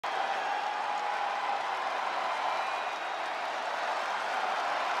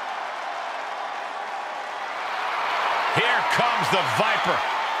Here comes the Viper.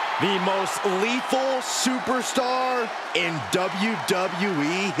 The most lethal superstar in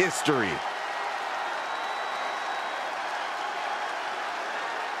WWE history.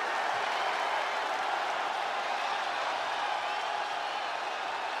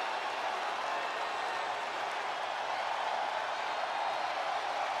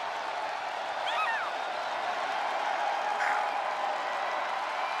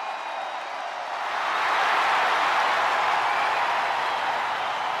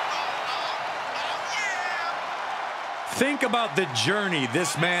 Think about the journey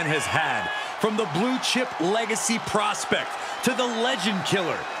this man has had, from the blue chip legacy prospect to the legend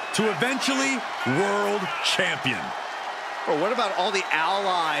killer to eventually world champion. Well, what about all the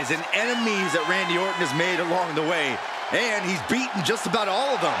allies and enemies that Randy Orton has made along the way? And he's beaten just about all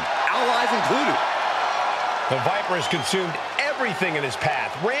of them, allies included. The Viper has consumed everything in his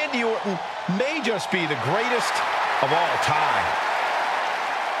path. Randy Orton may just be the greatest of all time.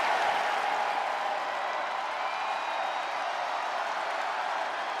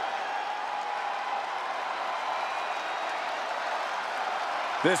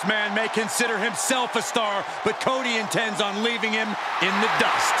 This man may consider himself a star, but Cody intends on leaving him in the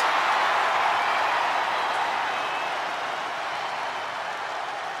dust.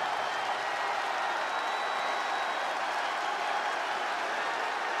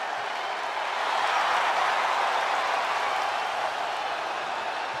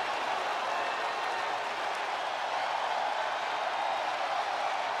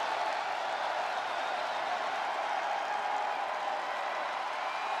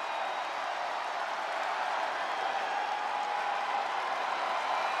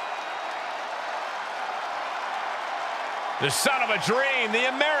 The son of a dream, the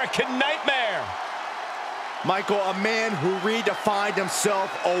American Nightmare. Michael, a man who redefined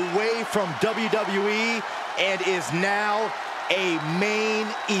himself away from WWE and is now a main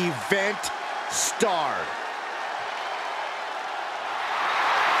event star.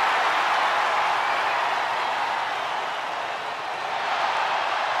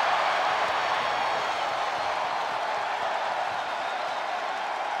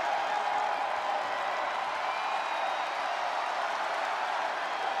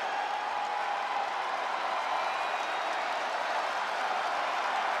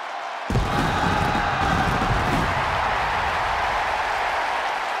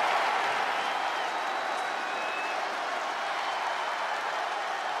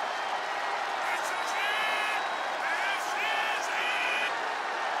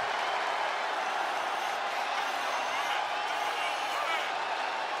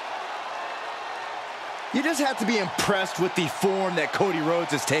 You just have to be impressed with the form that Cody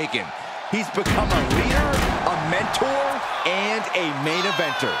Rhodes has taken. He's become a leader, a mentor, and a main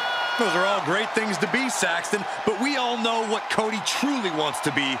eventer. Those are all great things to be, Saxton, but we all know what Cody truly wants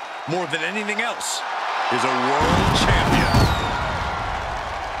to be more than anything else is a world champion.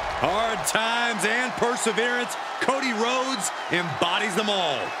 Hard times and perseverance, Cody Rhodes embodies them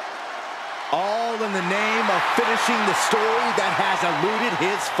all. All in the name of finishing the story that has eluded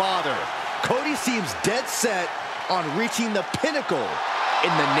his father. Cody seems dead set on reaching the pinnacle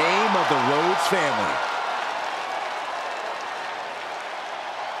in the name of the Rhodes family.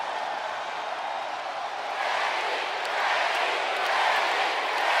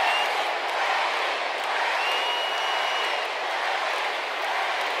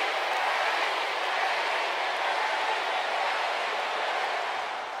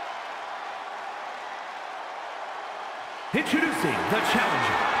 Introducing the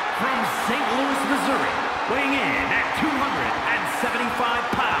challenger from St. Louis, Missouri, weighing in at 275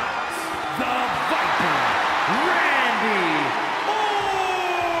 pounds, the Viper, Randy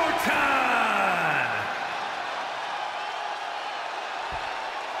Orton!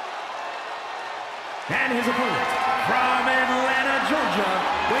 And his opponent from Atlanta, Georgia,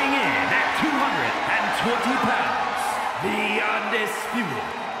 weighing in at 220 pounds, the undisputed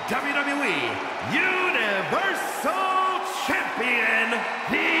WWE Universal Champion,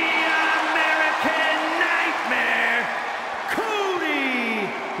 the American Nightmare, Cody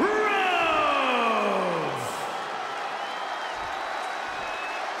Rhodes!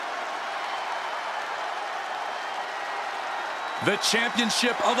 The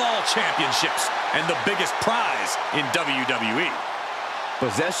championship of all championships and the biggest prize in WWE.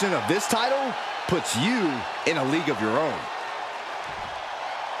 Possession of this title puts you in a league of your own.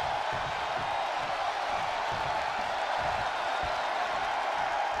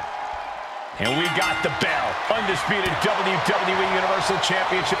 And we got the bell. Undisputed WWE Universal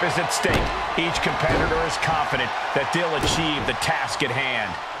Championship is at stake. Each competitor is confident that they'll achieve the task at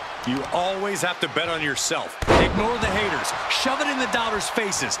hand. You always have to bet on yourself. Ignore the haters, shove it in the doubters'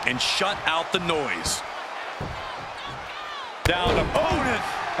 faces, and shut out the noise. Down opponent,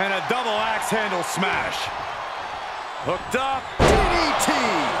 and a double axe handle smash. Hooked up. DDT!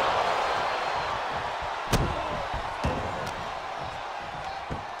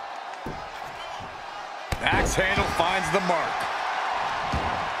 Axe handle finds the mark.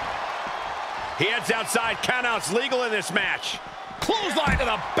 He heads outside. Countouts legal in this match. Clothesline to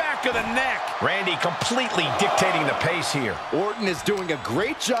the back of the neck. Randy completely dictating the pace here. Orton is doing a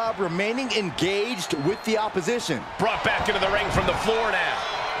great job remaining engaged with the opposition. Brought back into the ring from the floor now.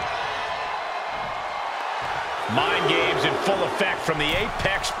 Mind games in full effect from the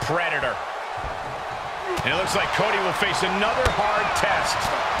Apex Predator. And it looks like Cody will face another hard test.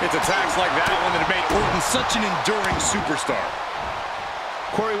 It's attacks like that one that have made Orton such an enduring superstar.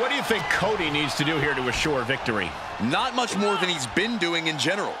 Corey, what do you think Cody needs to do here to assure victory? Not much more than he's been doing in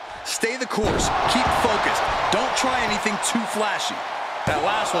general. Stay the course, keep focused, don't try anything too flashy. That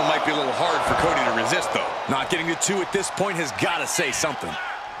last one might be a little hard for Cody to resist, though. Not getting the two at this point has got to say something.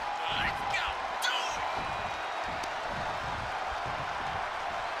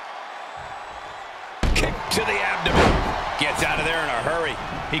 Kick to the abdomen. Gets out of there in a hurry.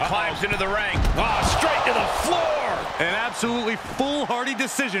 He climbs into the ring. Straight to the floor. An absolutely foolhardy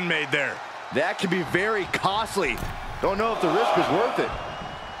decision made there. That can be very costly. Don't know if the risk is worth it.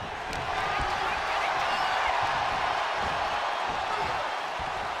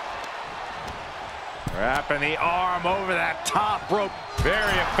 Wrapping the arm over that top rope.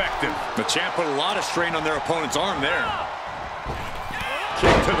 Very effective. The champ put a lot of strain on their opponent's arm there.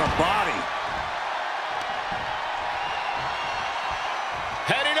 Kick to the body.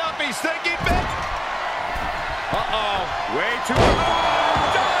 Heading up, he's thinking big. Way too long.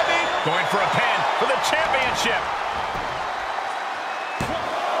 Diving. Going for a pin for the championship.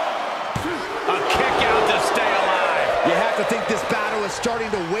 A kick out to stay alive. You have to think this battle is starting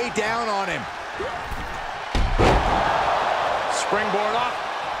to weigh down on him. Springboard up.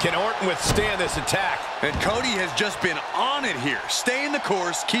 Can Orton withstand this attack? And Cody has just been on it here. Stay in the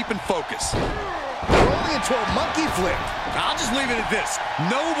course, keep in focus. Rolling into a monkey flip. I'll just leave it at this.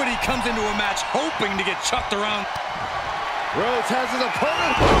 Nobody comes into a match hoping to get chucked around. Rhodes has his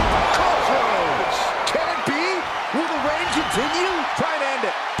opponent. Rhodes. Can it be? Will the reign continue? Try and end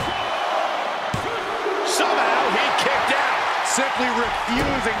it. Somehow he kicked out. Simply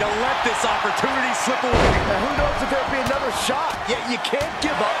refusing to let this opportunity slip away. And who knows if there'll be another shot, yet you can't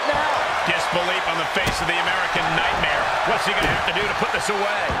give up now. Disbelief on the face of the American Nightmare. What's he going to have to do to put this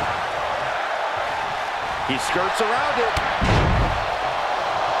away? He skirts around it.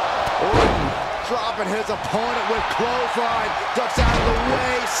 Orton dropping his opponent with clothesline. Ducks out of the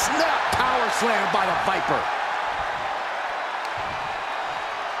way. Snap power slam by the Viper.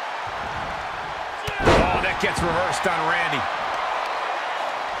 Oh, that gets reversed on Randy.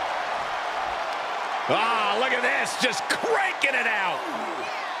 Look at this. Just cranking it out.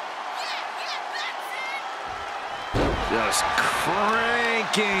 Just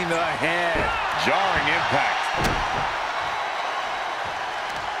cranking the head. Jarring impact.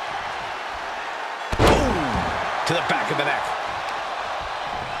 Boom! To the back of the neck.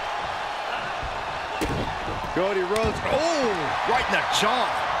 Cody Rhodes. Oh, right in the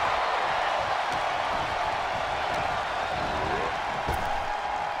jaw.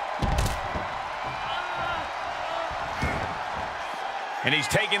 And he's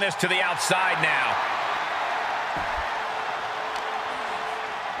taking this to the outside now.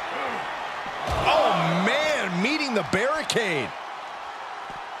 Oh, man, meeting the barricade.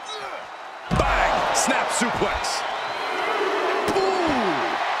 Bang! Snap suplex. Ooh.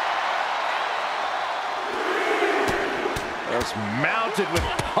 Just mounted with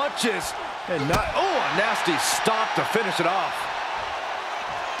punches and not. Oh, a nasty stop to finish it off.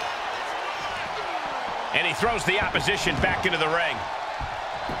 And he throws the opposition back into the ring.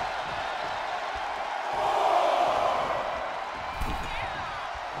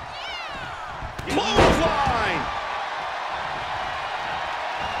 Clothesline!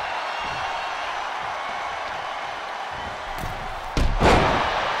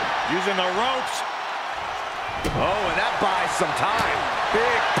 Using the ropes. Oh, and that buys some time.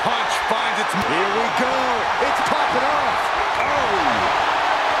 Big punch finds its... Here we go. It's popping off. Oh!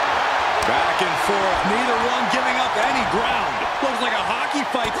 Back and forth, neither one giving up any ground. Looks like a hockey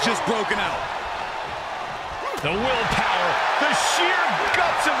fight's just broken out. The willpower, the sheer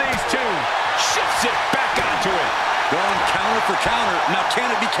guts of these two. Shifts it back onto it. Going counter for counter. Now can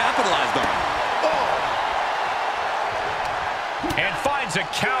it be capitalized on? Oh. And finds lands a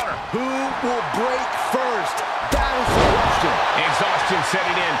counter. Who will break first? That is the question. Exhaustion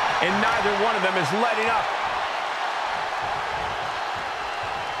setting in, and neither one of them is letting up.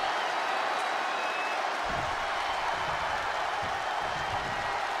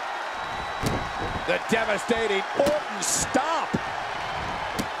 The devastating Orton stomp.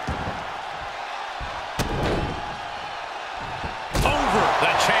 Over.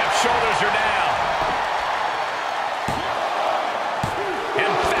 The champ's shoulders are down.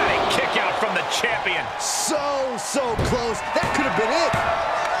 Emphatic kick out from the champion. So close. That could have been it.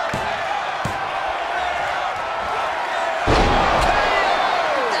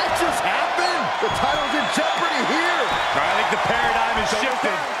 Did that just happen? The title's in jeopardy here. I think the paradigm has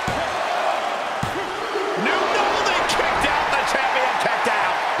shifted. They kicked out. The champion kicked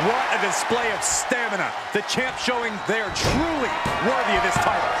out. What a display of stamina. The champ showing they are truly worthy of this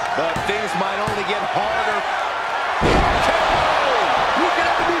title. But things might only get harder. We can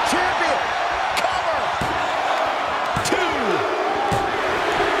have a new champion. Cover. 2.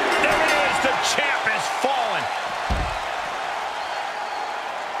 There it is. The champ has fallen.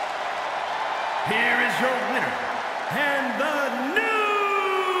 Here is your winner, and the new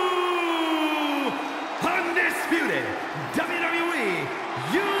Undisputed WWE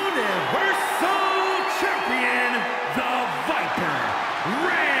Universal Champion, the Viper,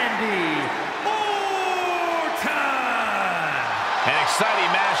 Randy Orton. An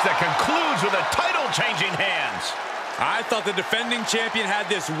exciting match that concludes with a title-changing hands. I thought the defending champion had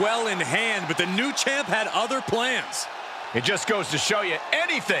this well in hand, but the new champ had other plans. It just goes to show you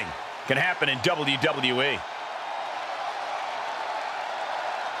anything can happen in WWE.